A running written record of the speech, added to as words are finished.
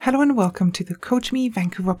Hello and welcome to the Coach Me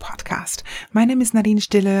Vancouver podcast. My name is Nadine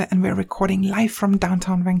Stille and we're recording live from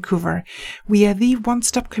downtown Vancouver. We are the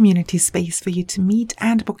one-stop community space for you to meet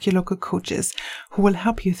and book your local coaches who will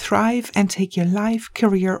help you thrive and take your life,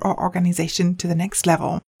 career or organization to the next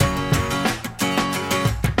level.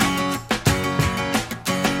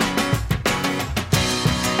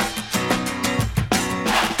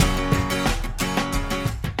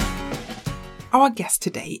 Our guest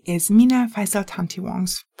today is Mina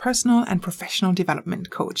Faisal-Tantiwong's personal and professional development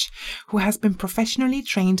coach, who has been professionally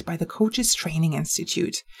trained by the Coaches Training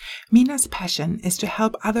Institute. Mina's passion is to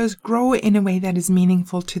help others grow in a way that is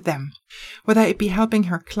meaningful to them, whether it be helping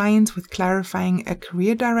her clients with clarifying a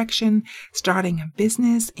career direction, starting a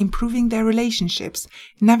business, improving their relationships,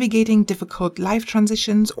 navigating difficult life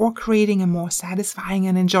transitions, or creating a more satisfying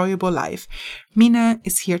and enjoyable life. Mina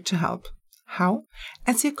is here to help. How?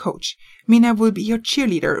 As your coach, Mina will be your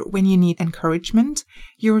cheerleader when you need encouragement,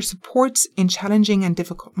 your support in challenging and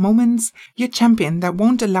difficult moments, your champion that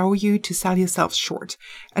won't allow you to sell yourself short,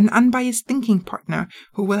 an unbiased thinking partner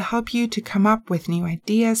who will help you to come up with new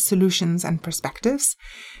ideas, solutions, and perspectives.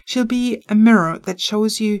 She'll be a mirror that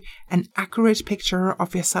shows you an accurate picture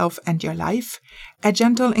of yourself and your life, a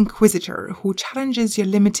gentle inquisitor who challenges your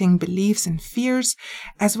limiting beliefs and fears,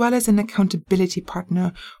 as well as an accountability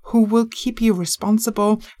partner who will keep you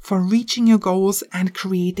responsible for reaching your goals and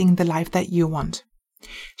creating the life that you want.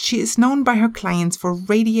 She is known by her clients for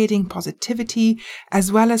radiating positivity,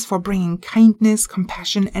 as well as for bringing kindness,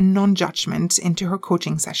 compassion, and non-judgment into her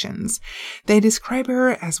coaching sessions. They describe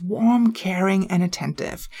her as warm, caring, and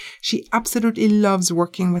attentive. She absolutely loves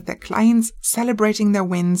working with their clients, celebrating their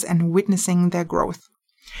wins, and witnessing their growth.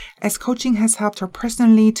 As coaching has helped her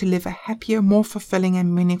personally to live a happier, more fulfilling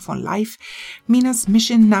and meaningful life, Mina's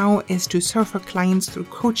mission now is to serve her clients through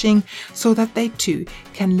coaching so that they too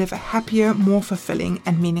can live a happier, more fulfilling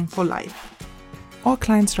and meaningful life. All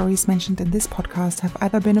client stories mentioned in this podcast have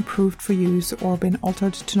either been approved for use or been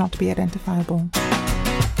altered to not be identifiable.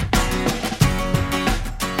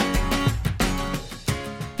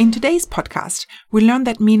 In today's podcast, we learn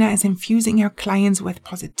that Mina is infusing her clients with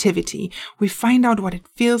positivity. We find out what it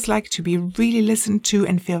feels like to be really listened to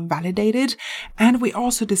and feel validated. And we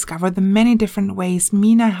also discover the many different ways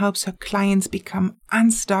Mina helps her clients become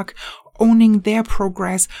unstuck, owning their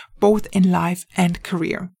progress, both in life and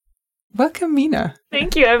career. Welcome, Mina.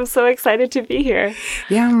 Thank you. I'm so excited to be here.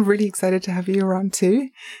 Yeah, I'm really excited to have you around too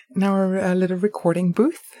in our little recording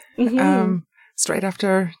booth. Mm-hmm. Straight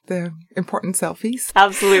after the important selfies.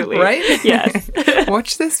 Absolutely. Right? Yes.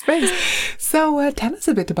 Watch this space. So tell us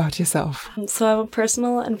a bit about yourself. So I'm a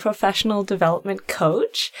personal and professional development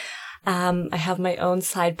coach. I have my own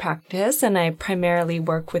side practice and I primarily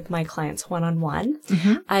work with my clients one-on-one.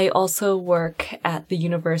 Mm-hmm. I also work at the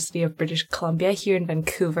University of British Columbia here in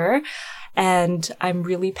Vancouver. And I'm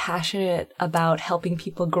really passionate about helping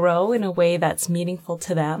people grow in a way that's meaningful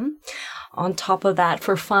to them. On top of that,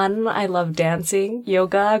 for fun, I love dancing,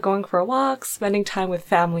 yoga, going for walks, spending time with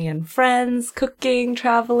family and friends, cooking,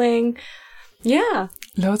 traveling. Yeah.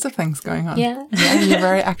 Loads of things going on. Yeah. Yeah, you're a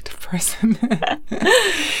very active person.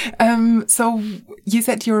 So you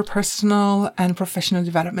said you're a personal and professional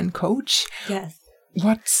development coach. Yes.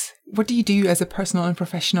 What do you do as a personal and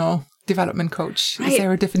professional development coach? Right. Is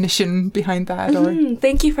there a definition behind that? Or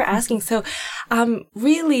Thank you for asking. So,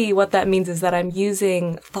 really what that means is that I'm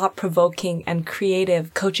using thought-provoking and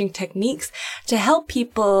creative coaching techniques to help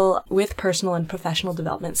people with personal and professional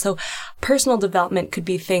development. So, personal development could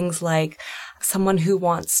be things like someone who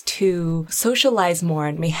wants to socialize more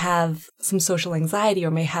and may have some social anxiety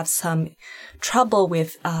or may have some trouble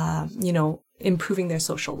with, improving their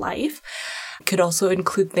social life. Could also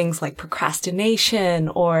include things like procrastination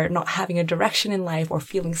or not having a direction in life or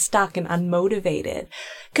feeling stuck and unmotivated.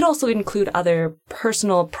 Could also include other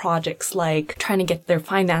personal projects like trying to get their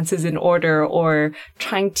finances in order or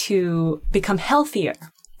trying to become healthier.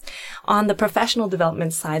 On the professional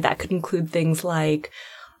development side, that could include things like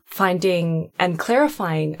finding and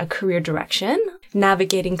clarifying a career direction,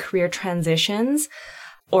 navigating career transitions,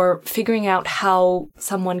 or figuring out how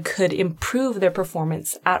someone could improve their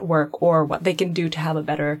performance at work or what they can do to have a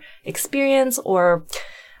better experience or,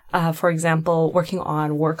 for example, working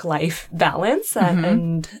on work-life balance.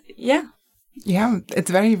 And yeah. Yeah, it's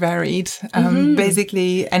very varied.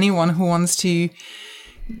 Basically, anyone who wants to,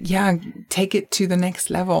 take it to the next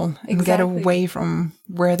level and get away from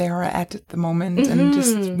where they are at the moment and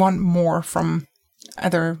just want more from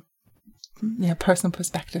either personal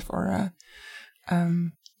perspective or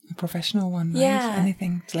a professional one, right? Yeah.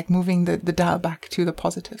 Anything. It's like moving the dial back to the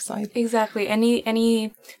positive side. Exactly.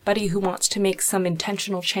 Anybody who wants to make some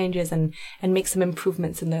intentional changes and make some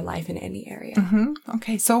improvements in their life in any area.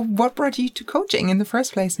 Okay. So what brought you to coaching in the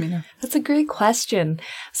first place, Mina? That's a great question.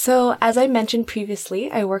 So as I mentioned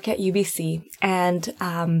previously, I work at UBC, and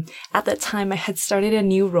at that time I had started a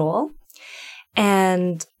new role,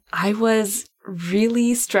 and I was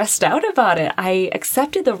really stressed out about it. I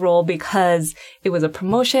accepted the role because it was a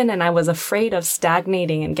promotion and I was afraid of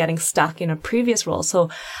stagnating and getting stuck in a previous role. So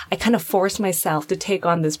I kind of forced myself to take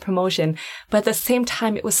on this promotion. But at the same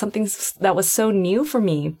time, it was something that was so new for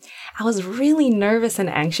me. I was really nervous and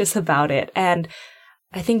anxious about it. And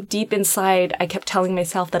I think deep inside, I kept telling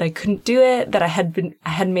myself that I couldn't do it, that I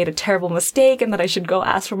had made a terrible mistake, and that I should go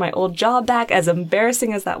ask for my old job back, as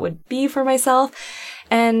embarrassing as that would be for myself.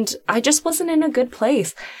 And I just wasn't in a good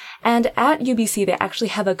place. And at UBC, they actually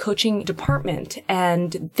have a coaching department,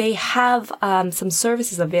 and they have some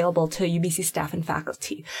services available to UBC staff and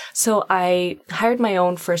faculty. So I hired my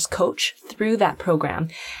own first coach through that program.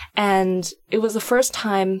 And it was the first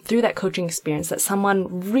time through that coaching experience that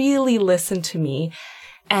someone really listened to me.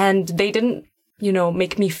 And they didn't,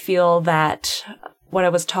 make me feel that what I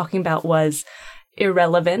was talking about was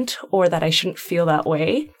irrelevant or that I shouldn't feel that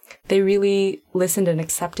way. They really listened and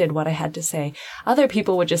accepted what I had to say. Other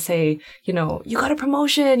people would just say, you got a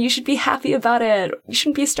promotion. You should be happy about it. You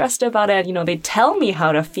shouldn't be stressed about it. They'd tell me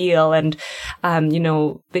how to feel, and,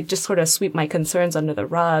 they'd just sort of sweep my concerns under the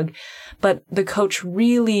rug. But the coach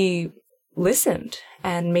really listened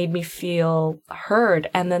and made me feel heard.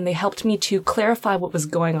 And then they helped me to clarify what was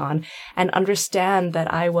going on and understand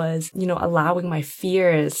that I was, allowing my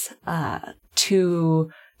fears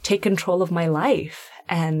to take control of my life.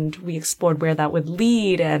 And we explored where that would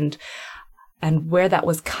lead and where that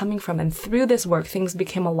was coming from. And through this work, things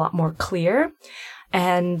became a lot more clear.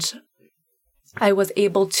 And I was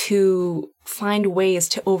able to find ways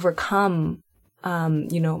to overcome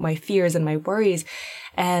my fears and my worries.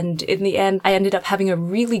 And in the end, I ended up having a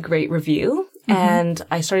really great review, and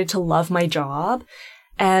I started to love my job.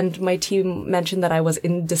 And my team mentioned that I was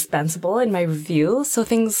indispensable in my review. So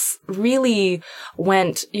things really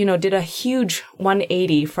went, did a huge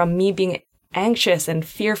 180 from me being anxious and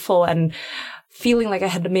fearful and feeling like I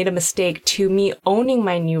had made a mistake to me owning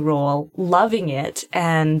my new role, loving it,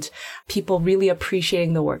 and people really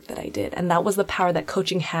appreciating the work that I did. And that was the power that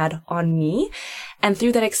coaching had on me. And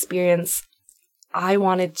through that experience, I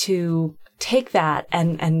wanted to take that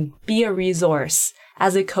and be a resource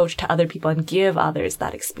as a coach to other people and give others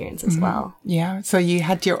that experience as well. Yeah. So you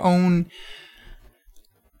had your own,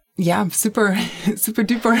 super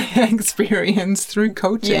duper experience through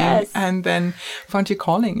coaching, and then found your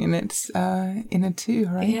calling in it too,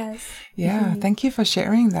 right? Yes. Yeah. Thank you for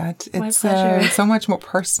sharing that. It's My pleasure. So much more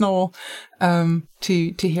personal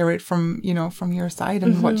to hear it from from your side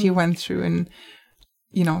and what you went through, and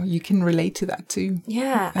you can relate to that too.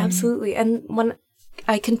 Yeah, absolutely. And when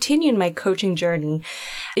I continued my coaching journey,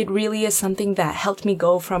 it really is something that helped me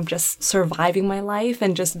go from just surviving my life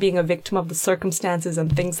and just being a victim of the circumstances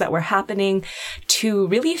and things that were happening to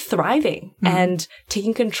really thriving and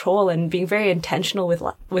taking control and being very intentional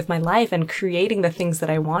with my life and creating the things that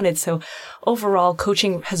I wanted. So overall,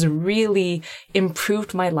 coaching has really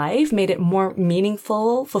improved my life, made it more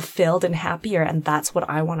meaningful, fulfilled, and happier. And that's what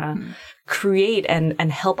I want to create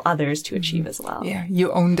and help others to achieve as well. Yeah,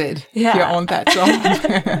 you owned it. Yeah. You owned that job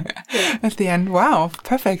at the end. Wow,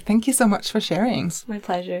 perfect. Thank you so much for sharing. It's my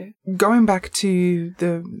pleasure. Going back to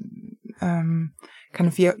the kind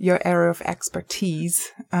of your area of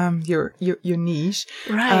expertise, your niche.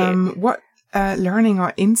 Right. What learning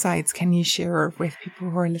or insights can you share with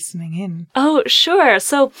people who are listening in? Oh, sure.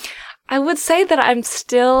 So I would say that I'm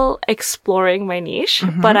still exploring my niche,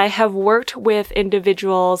 but I have worked with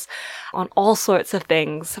individuals on all sorts of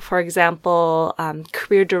things. For example,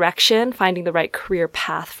 career direction, finding the right career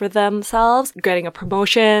path for themselves, getting a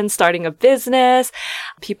promotion, starting a business,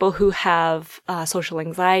 people who have social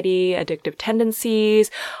anxiety, addictive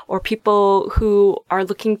tendencies, or people who are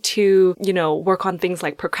looking to, work on things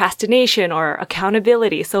like procrastination or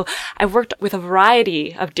accountability. So I've worked with a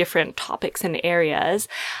variety of different topics and areas,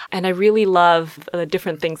 and I really love the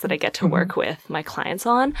different things that I get to work with my clients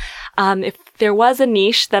on. If there was a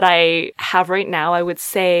niche that I have right now, I would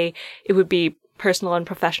say it would be personal and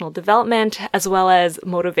professional development, as well as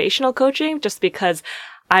motivational coaching, just because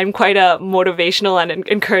I'm quite a motivational and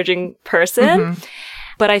encouraging person.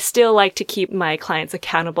 But I still like to keep my clients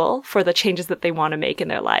accountable for the changes that they want to make in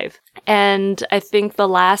their life. And I think the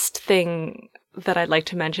last thing that I'd like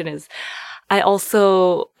to mention is I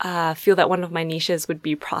also feel that one of my niches would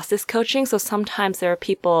be process coaching. So sometimes there are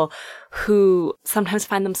people who sometimes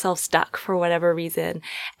find themselves stuck for whatever reason,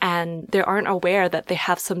 and they aren't aware that they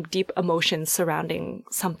have some deep emotions surrounding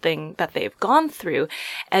something that they've gone through.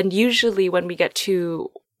 And usually when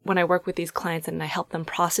I work with these clients and I help them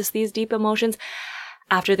process these deep emotions,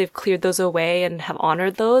 after they've cleared those away and have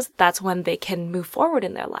honored those, that's when they can move forward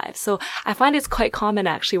in their lives. So I find it's quite common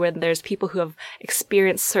actually when there's people who have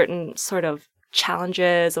experienced certain sort of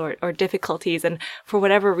challenges or difficulties, and for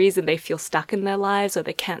whatever reason they feel stuck in their lives or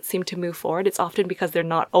they can't seem to move forward. It's often because they're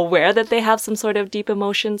not aware that they have some sort of deep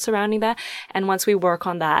emotion surrounding that. And once we work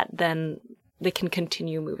on that, then they can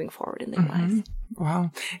continue moving forward in their lives.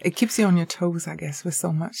 Wow. It keeps you on your toes, I guess, with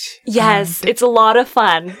so much. Yes, it's a lot of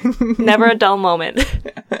fun. Never a dull moment.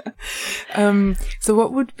 So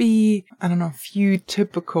what would be, I don't know, a few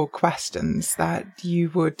typical questions that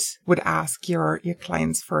you would ask your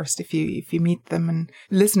clients first if you meet them, and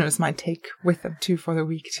listeners might take with them too for the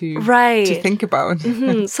week to think about?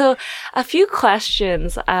 So a few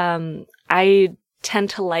questions I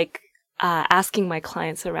tend to like asking my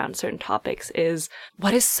clients around certain topics is,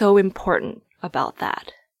 what is so important about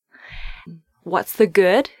that? What's the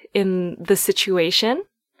good in the situation?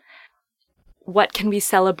 What can we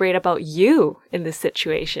celebrate about you in this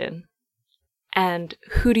situation? And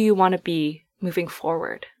who do you want to be moving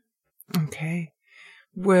forward? Okay.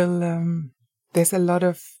 Well, there's a lot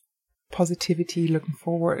of positivity, looking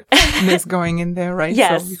forward, going in there, right?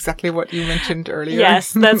 Yes. So exactly what you mentioned earlier.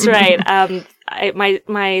 Yes, that's right.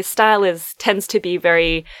 My style tends to be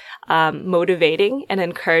very motivating and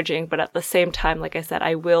encouraging, but at the same time, like I said,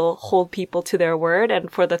 I will hold people to their word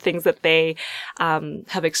and for the things that they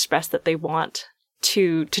have expressed that they want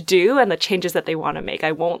to do and the changes that they want to make.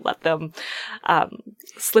 I won't let them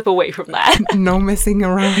slip away from that. No messing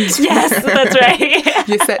around. Yes, that's right.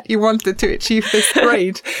 You said you wanted to achieve this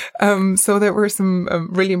grade. So there were some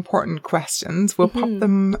really important questions. We'll pop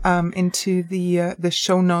them into the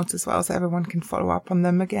show notes as well, so everyone can follow up on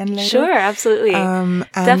them again later. Sure, absolutely.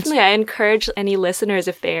 Definitely, I encourage any listeners,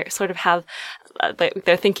 if they sort of have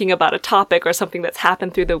they're thinking about a topic or something that's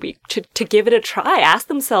happened through the week, to give it a try. Ask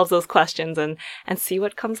themselves those questions and see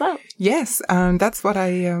what comes up. Yes, that's what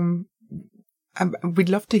we'd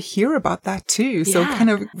love to hear about that too. So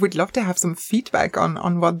we'd love to have some feedback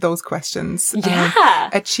on what those questions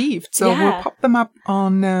achieved. So we'll pop them up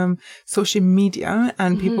on social media,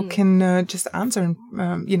 and people can just answer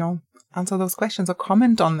and, answer those questions or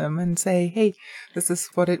comment on them and say, hey, this is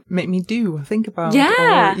what it made me do or think about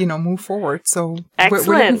or, move forward. So we're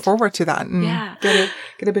looking forward to that and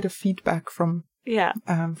get a bit of feedback from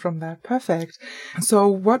that. Perfect. So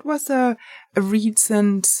what was a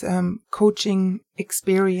recent coaching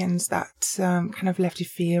experience that kind of left you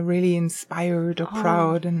feel really inspired or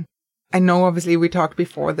proud? And I know obviously we talked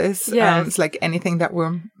before this. Yes. It's like anything that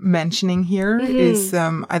we're mentioning here is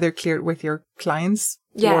either cleared with your clients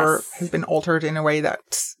or has been altered in a way that,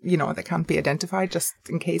 that can't be identified, just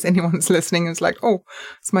in case anyone's listening and is like, oh,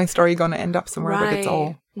 is my story going to end up somewhere? But it's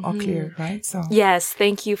all clear, right? So yes,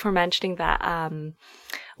 thank you for mentioning that.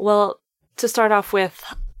 Well, to start off with,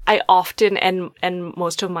 I often end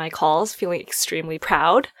most of my calls feeling extremely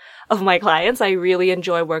proud of my clients. I really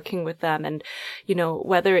enjoy working with them, and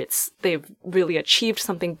whether it's they've really achieved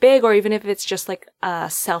something big, or even if it's just like a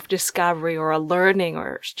self-discovery or a learning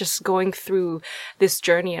or just going through this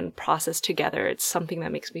journey and process together, it's something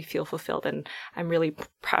that makes me feel fulfilled, and I'm really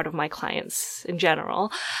proud of my clients in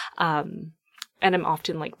general. And I'm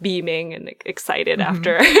often like beaming and excited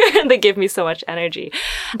after they give me so much energy.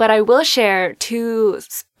 But I will share two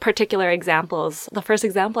particular examples. The first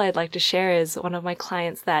example I'd like to share is one of my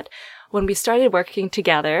clients that when we started working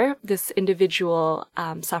together, this individual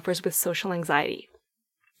suffers with social anxiety.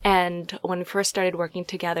 And when we first started working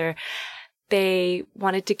together, they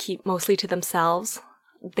wanted to keep mostly to themselves.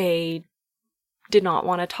 They did not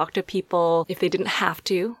want to talk to people if they didn't have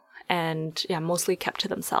to, and mostly kept to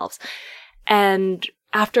themselves. And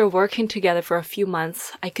after working together for a few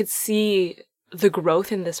months, I could see the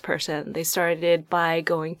growth in this person. They started by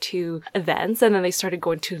going to events, and then they started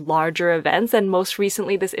going to larger events. And most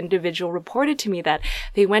recently, this individual reported to me that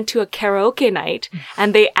they went to a karaoke night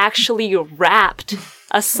and they actually rapped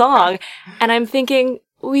a song. And I'm thinking,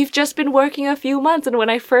 we've just been working a few months. And when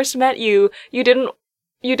I first met you, you didn't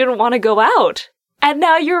want to go out. And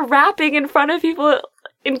now you're rapping in front of people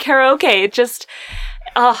in karaoke.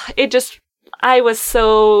 I was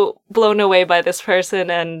so blown away by this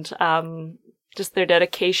person and just their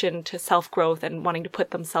dedication to self-growth and wanting to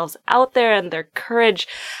put themselves out there, and their courage,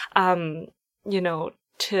 to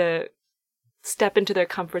step into their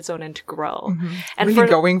comfort zone and to grow. Mm-hmm. And really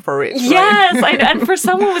going for it. Yes. Right? And for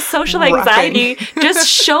someone with social anxiety, just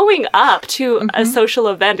showing up to a social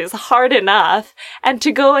event is hard enough. And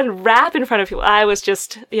to go and rap in front of people, I was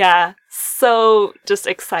just, so just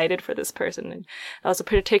excited for this person. And that was a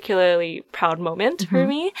particularly proud moment for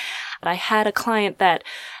me. I had a client that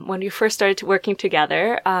when we first started working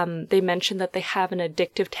together, they mentioned that they have an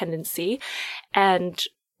addictive tendency. And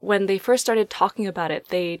when they first started talking about it,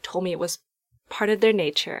 they told me it was part of their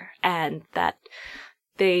nature and that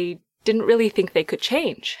they didn't really think they could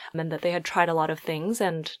change and that they had tried a lot of things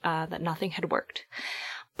and that nothing had worked.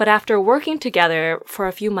 But after working together for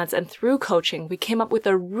a few months and through coaching, we came up with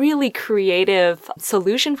a really creative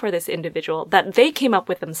solution for this individual that they came up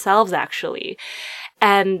with themselves, actually.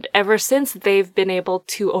 And ever since, they've been able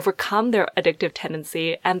to overcome their addictive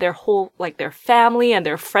tendency, and their whole, their family and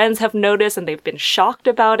their friends have noticed, and they've been shocked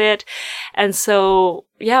about it. And so,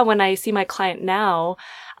 when I see my client now,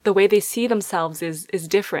 the way they see themselves is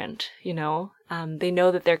different, They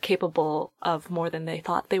know that they're capable of more than they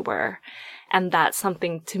thought they were. And that's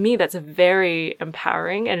something to me that's very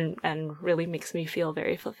empowering and really makes me feel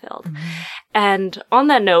very fulfilled. Mm-hmm. And on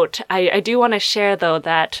that note, I do want to share, though,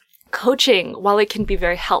 that coaching, while it can be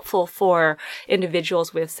very helpful for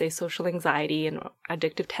individuals with, say, social anxiety and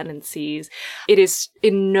addictive tendencies, it is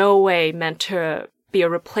in no way meant to be a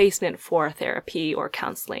replacement for therapy or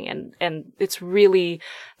counseling. And it's really,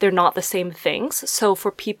 they're not the same things. So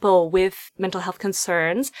for people with mental health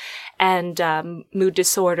concerns and mood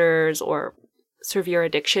disorders or severe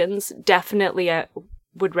addictions, definitely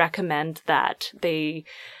would recommend that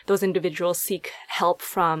those individuals seek help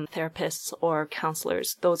from therapists or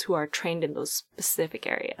counselors, those who are trained in those specific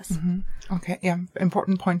areas. Mm-hmm. Okay, yeah,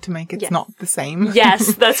 important point to make. It's not the same.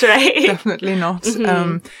 Yes, that's right. Definitely not.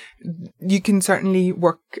 You can certainly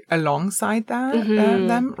work alongside that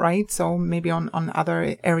them, right? So maybe on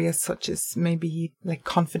other areas such as maybe like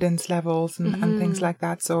confidence levels and things like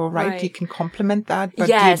that. So right, you can complement that, but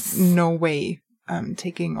no way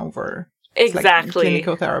taking over. Exactly. Like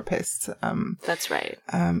clinical therapists. That's right.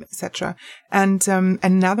 Etc. And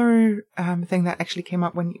another thing that actually came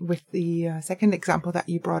up with the second example that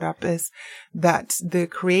you brought up is that the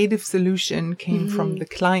creative solution came from the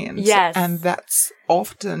client. Yes. And that's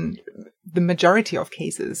often the majority of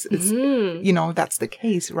cases. Is, that's the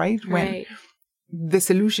case, right? When the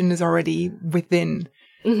solution is already within.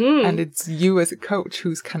 Mm-hmm. And it's you as a coach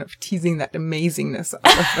who's kind of teasing that amazingness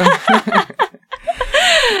out of them.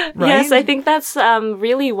 Right? Yes, I think that's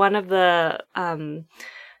really one of the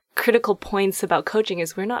critical points about coaching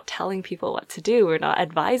is we're not telling people what to do. We're not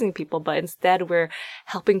advising people, but instead we're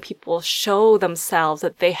helping people show themselves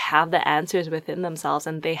that they have the answers within themselves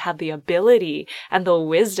and they have the ability and the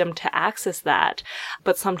wisdom to access that.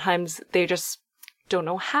 But sometimes they just don't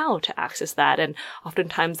know how to access that. And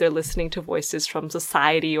oftentimes they're listening to voices from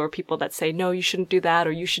society or people that say, no, you shouldn't do that,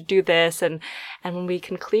 or you should do this. And when we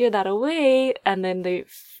can clear that away, and then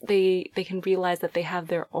they can realize that they have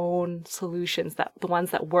their own solutions, that the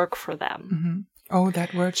ones that work for them. Mm-hmm. Oh,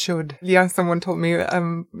 that word should. Yeah, someone told me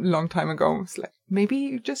a long time ago, it's like, maybe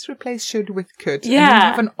you just replace should with could. Yeah. And then you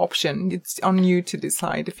have an option. It's on you to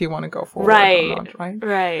decide if you want to go forward or not, right?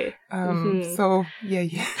 Right. So,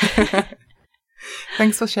 yeah.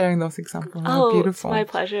 Thanks for sharing those examples. Oh, beautiful. It's my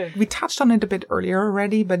pleasure. We touched on it a bit earlier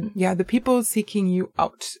already, but the people seeking you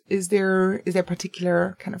out, is there a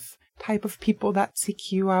particular kind of type of people that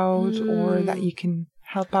seek you out or that you can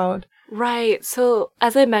help out? Right. So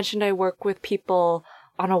as I mentioned, I work with people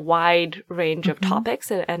on a wide range of topics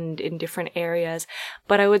and in different areas.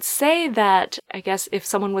 But I would say that, I guess, if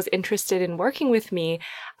someone was interested in working with me,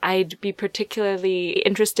 I'd be particularly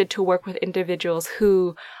interested to work with individuals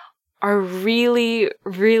who are really,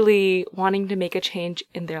 really wanting to make a change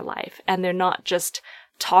in their life. And they're not just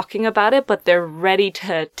talking about it, but they're ready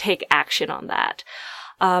to take action on that.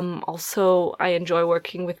 Also, I enjoy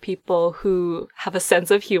working with people who have a sense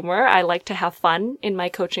of humor. I like to have fun in my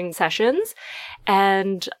coaching sessions.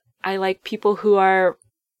 And I like people who are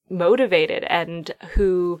motivated and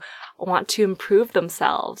who want to improve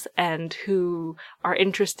themselves and who are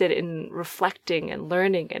interested in reflecting and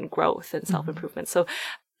learning and growth and self-improvement. So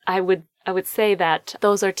I would say that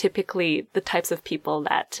those are typically the types of people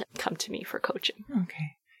that come to me for coaching.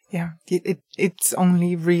 Okay. Yeah. It's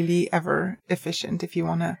only really ever efficient if you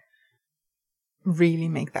want to really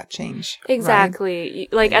make that change. Exactly.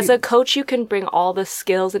 Right? Like as a coach, you can bring all the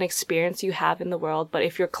skills and experience you have in the world, but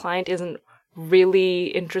if your client isn't really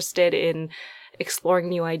interested in exploring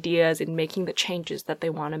new ideas and making the changes that they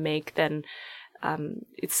want to make, then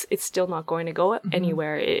it's still not going to go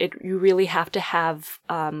anywhere. You really have to have,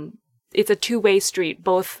 it's a two-way street.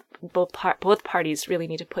 Both both parties really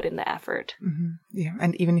need to put in the effort. Mm-hmm. Yeah,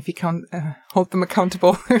 and even if you can't hold them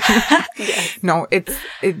accountable, Yes. no, it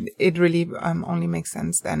really only makes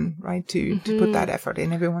sense then, right? To put that effort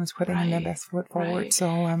in. Everyone's putting in their best foot forward. Right. So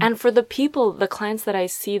and for the clients that I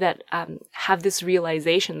see that have this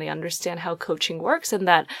realization, they understand how coaching works, and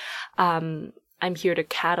that I'm here to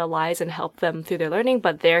catalyze and help them through their learning,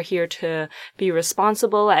 but they're here to be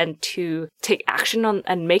responsible and to take action on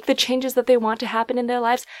and make the changes that they want to happen in their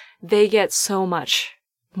lives. They get so much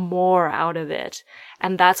more out of it.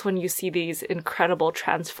 And that's when you see these incredible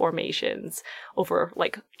transformations over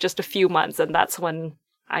like just a few months. And that's when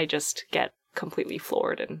I just get completely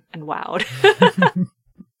floored and wowed.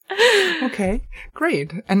 Okay,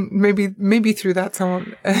 great. And maybe through that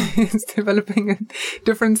someone is developing a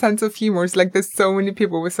different sense of humor. It's like there's so many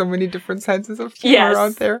people with so many different senses of humor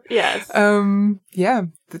out there. Yes. Yeah.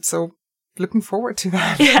 So looking forward to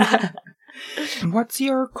that. Yeah. What's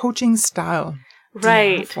your coaching style? Right.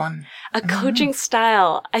 Do you have one? A coaching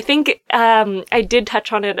style. I think I did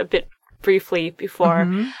touch on it a bit briefly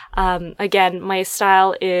before. Again, my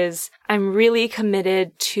style is I'm really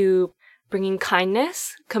committed to bringing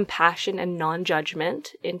kindness, compassion, and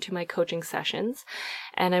non-judgment into my coaching sessions.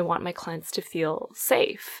 And I want my clients to feel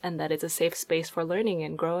safe, and that it's a safe space for learning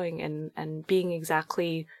and growing and being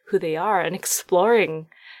exactly who they are and exploring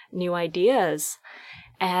new ideas.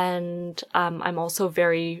 And I'm also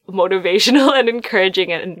very motivational and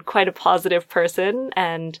encouraging and quite a positive person.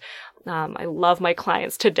 And I love my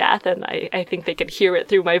clients to death, and I think they can hear it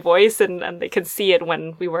through my voice and they can see it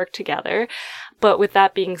when we work together. But with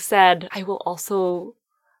that being said, I will also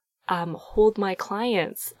hold my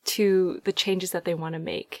clients to the changes that they want to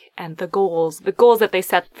make and the goals that they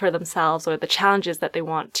set for themselves, or the challenges that they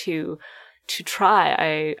want to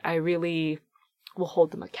try. I really will hold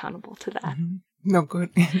them accountable to that. Mm-hmm. No good.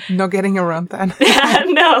 No getting around that.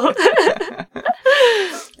 No.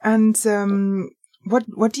 And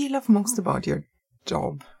what do you love most about your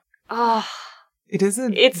job? It's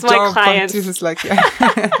my job, clients. But it's like, yeah.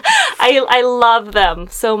 I love them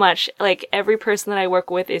so much. Like every person that I work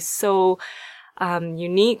with is so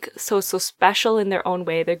unique, so special in their own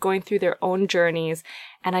way. They're going through their own journeys,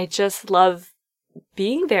 and I just love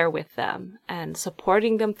being there with them and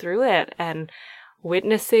supporting them through it and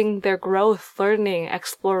witnessing their growth, learning,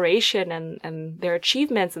 exploration, and their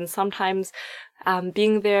achievements, and sometimes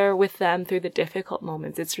being there with them through the difficult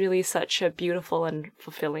moments. It's really such a beautiful and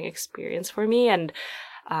fulfilling experience for me, and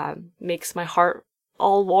makes my heart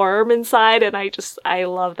all warm inside, and I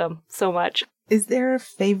love them so much. Is there a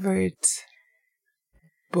favorite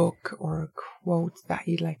book or quote that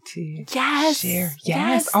you'd like to share?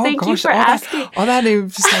 Yes. Oh, Thank you for asking. All that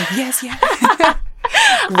is just like, yes.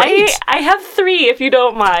 I have 3 if you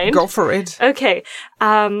don't mind. Go for it. Okay.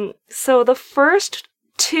 So the first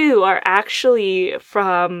 2 are actually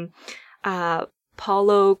from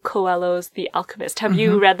Paulo Coelho's The Alchemist. Have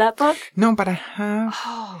you read that book? No, but I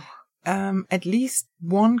have at least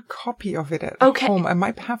one copy of it at home. I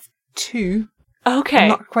might have 2. Okay. I'm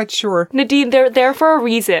not quite sure. Nadine, they're there for a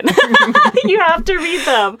reason. You have to read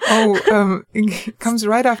them. It comes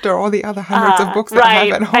right after all the other hundreds of books that I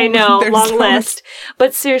have at home. I know, long so list.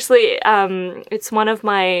 But seriously, it's one of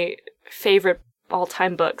my favorite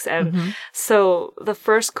all-time books. And so the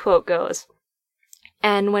first quote goes,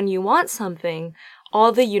 "And when you want something,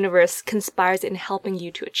 all the universe conspires in helping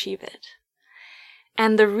you to achieve it."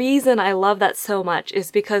 And the reason I love that so much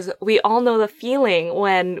is because we all know the feeling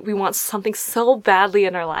when we want something so badly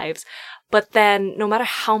in our lives, but then no matter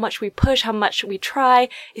how much we push, how much we try,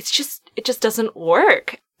 it just doesn't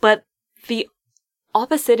work. But the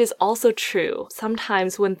opposite is also true.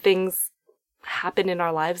 Sometimes when things happen in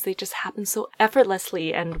our lives, they just happen so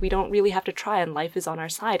effortlessly, and we don't really have to try, and life is on our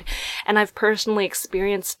side. And I've personally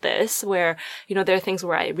experienced this where, there are things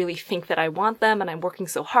where I really think that I want them, and I'm working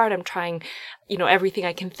so hard, I'm trying, everything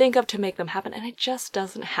I can think of to make them happen, and it just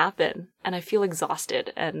doesn't happen. And I feel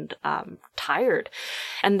exhausted and tired.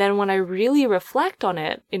 And then when I really reflect on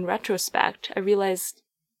it in retrospect, I realized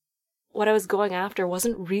what I was going after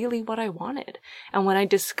wasn't really what I wanted. And when I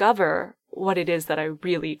discover what it is that I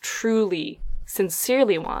really, truly,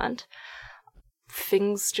 sincerely want,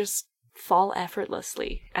 things just fall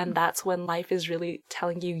effortlessly. And that's when life is really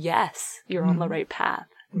telling you, yes, you're on the right path.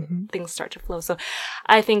 Things start to flow. So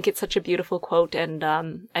I think it's such a beautiful quote, and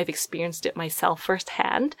I've experienced it myself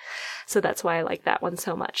firsthand. So that's why I like that one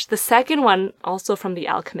so much. The second one, also from The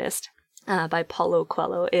Alchemist, by Paulo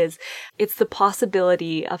Coelho, is it's the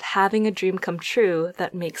possibility of having a dream come true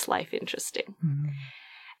that makes life interesting.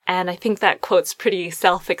 And I think that quote's pretty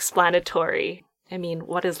self-explanatory. I mean,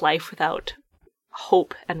 what is life without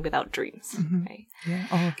hope and without dreams. Right? Yeah.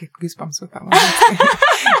 Oh, I get goosebumps with that one.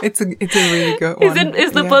 It's a really good one.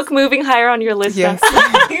 Is the book moving higher on your list? Yes.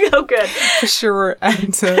 Oh, good. For sure.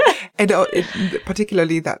 And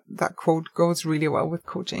particularly that quote goes really well with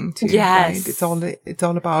coaching too. Yes. Right? It's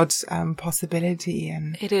all about possibility,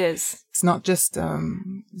 and it is. It's not just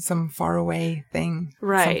some faraway thing.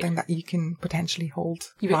 Right. Something that you can potentially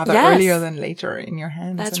hold Yes. earlier than later in your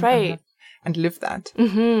hands. That's right. And live that.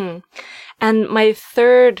 Mm-hmm. And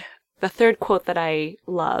the third quote that I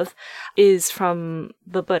love is from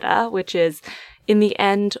the Buddha, which is, "In the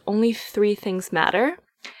end, only 3 things matter: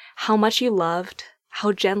 how much you loved,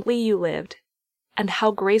 how gently you lived, and how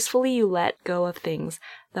gracefully you let go of things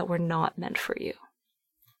that were not meant for you."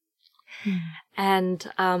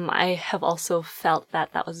 And I have also felt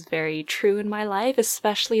that was very true in my life,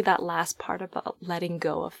 especially that last part about letting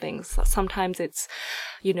go of things. Sometimes it's,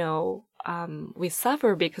 we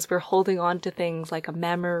suffer because we're holding on to things like a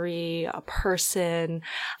memory, a person,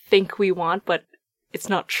 think we want, but it's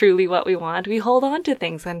not truly what we want. We hold on to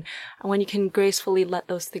things. And when you can gracefully let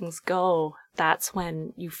those things go, that's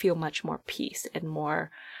when you feel much more peace and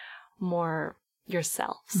more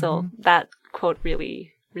yourself. So that quote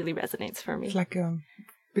really resonates for me. It's like a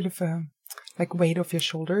bit of a weight off your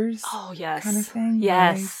shoulders. Oh, yes. Kind of thing.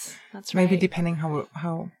 Yes, right? That's right. Maybe depending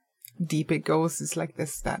how deep it goes, it's like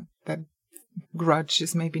this, that grudge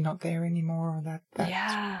is maybe not there anymore, or that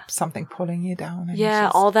something pulling you down.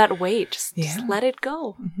 And all that weight, just let it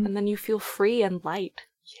go. And then you feel free and light.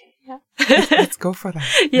 Yeah. Let's go for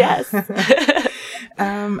that. Yes.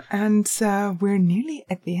 And we're nearly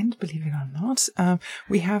at the end, believe it or not.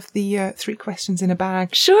 We have the 3 questions in a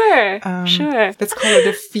bag. Sure. Sure. Let's call it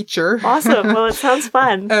a feature. Awesome. Well, it sounds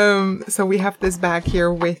fun. So we have this bag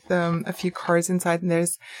here with a few cards inside, and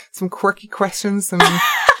there's some quirky questions, some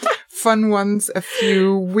fun ones, a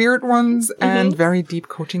few weird ones, and very deep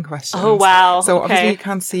coaching questions. Oh, wow. So obviously you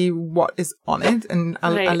can't see what is on it, and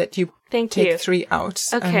I'll let you take 3 out.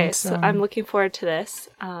 Okay, and, so I'm looking forward to this.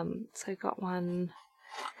 So I got one.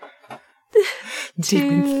 Deep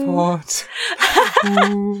in thought.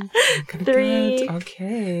 Ooh, 3.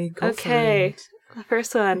 Okay, go for it. The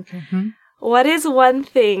first one. Okay. What is one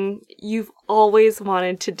thing you've always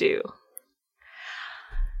wanted to do?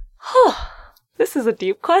 This is a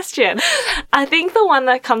deep question. I think the one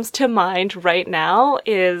that comes to mind right now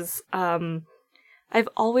is I've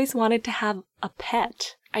always wanted to have a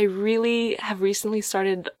pet. I really have recently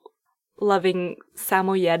started loving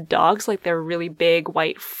Samoyed dogs, like they're really big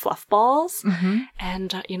white fluff balls.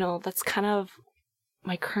 And, that's kind of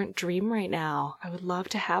my current dream right now. I would love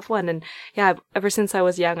to have one. And ever since I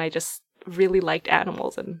was young, I just really liked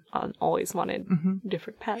animals and always wanted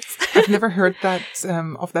different pets. I've never heard that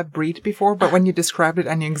of that breed before, but when you described it,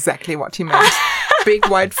 I knew exactly what you meant. Big,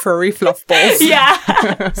 white, furry fluff balls.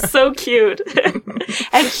 Yeah. So cute.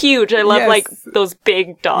 And huge. I love those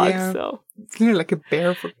big dogs. Yeah. So it's kind of like a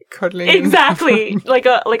bear for cuddling. Exactly. like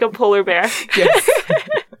a polar bear. Yes.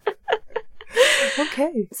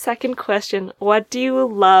 Okay. Second question. What do you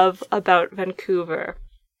love about Vancouver?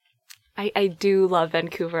 I do love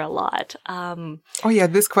Vancouver a lot.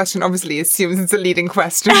 This question obviously assumes it's a leading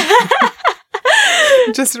question.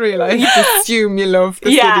 Just realized. Assume you love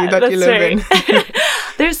the city that you live in.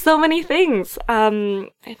 There's so many things.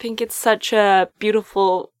 I think it's such a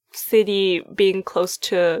beautiful city, being close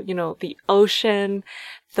to, the ocean,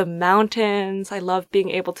 the mountains. I love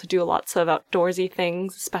being able to do lots of outdoorsy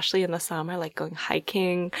things, especially in the summer, like going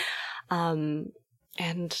hiking, and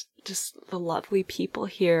just the lovely people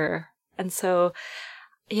here. And so,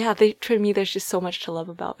 for me, there's just so much to love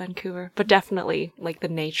about Vancouver, but definitely like the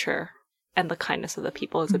nature and the kindness of the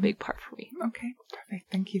people is a big part for me. Okay,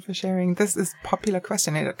 perfect. Thank you for sharing. This is a popular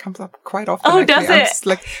question. It comes up quite often. Oh, does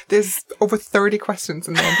it? There's over 30 questions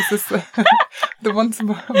in there. This is the ones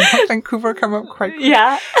about Vancouver come up quite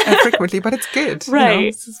frequently, but it's good.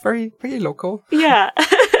 Right. This is very, very local. Yeah.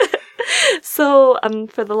 So,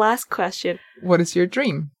 for the last question. What is your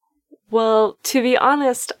dream? Well, to be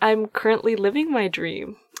honest, I'm currently living my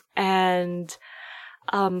dream. And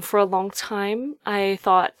for a long time, I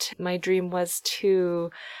thought my dream was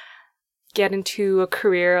to get into a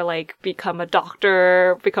career like become a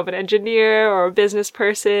doctor, become an engineer or a business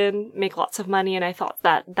person, make lots of money. And I thought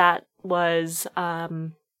that was,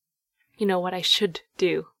 what I should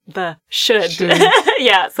do. The should.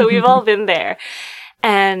 Yeah, so we've all been there.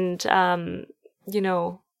 And,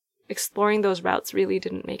 exploring those routes really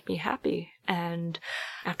didn't make me happy. And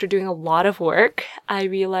after doing a lot of work, I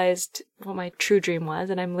realized what my true dream was,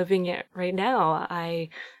 and I'm living it right now. I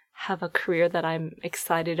have a career that I'm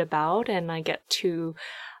excited about, and I get to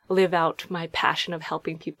live out my passion of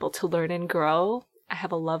helping people to learn and grow. I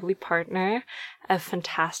have a lovely partner, I have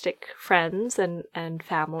fantastic friends and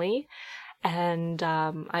family. And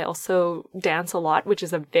I also dance a lot, which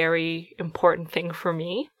is a very important thing for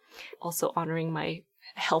me. Also honoring my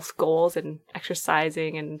health goals and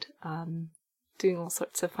exercising and doing all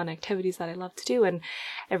sorts of fun activities that I love to do. And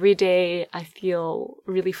every day I feel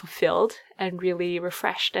really fulfilled and really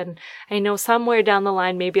refreshed. And I know somewhere down the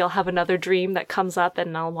line, maybe I'll have another dream that comes up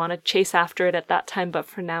and I'll want to chase after it at that time. But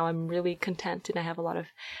for now, I'm really content and I have a lot of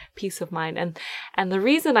peace of mind. And the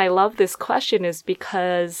reason I love this question is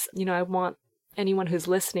because, I want anyone who's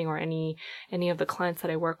listening or any of the clients that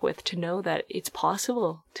I work with to know that it's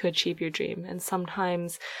possible to achieve your dream. And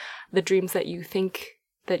sometimes the dreams that you think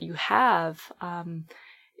that you have,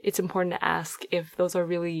 it's important to ask if those are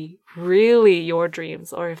really, really your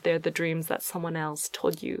dreams or if they're the dreams that someone else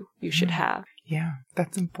told you should have. Yeah,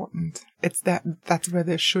 that's important. It's that's where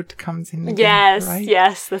the should comes in again, yes, right?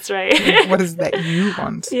 Yes, that's right. Like, what is that you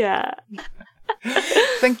want? Yeah.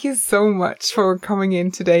 Thank you so much for coming in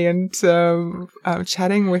today and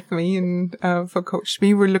chatting with me and for Coach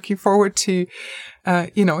Me. We're looking forward to,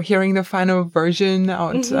 hearing the final version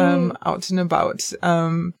out and about,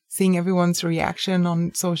 seeing everyone's reaction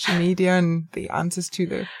on social media and the answers to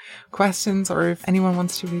the questions. Or if anyone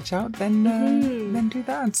wants to reach out, then do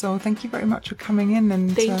that. So thank you very much for coming in.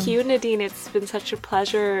 And thank you, Nadine. It's been such a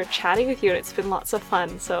pleasure chatting with you, and it's been lots of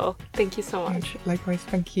fun. So thank you so much. Likewise,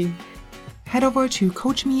 thank you. Head over to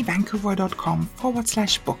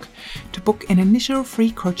coachmevancouver.com/book to book an initial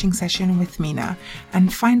free coaching session with Mina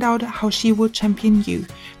and find out how she will champion you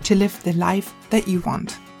to live the life that you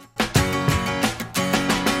want.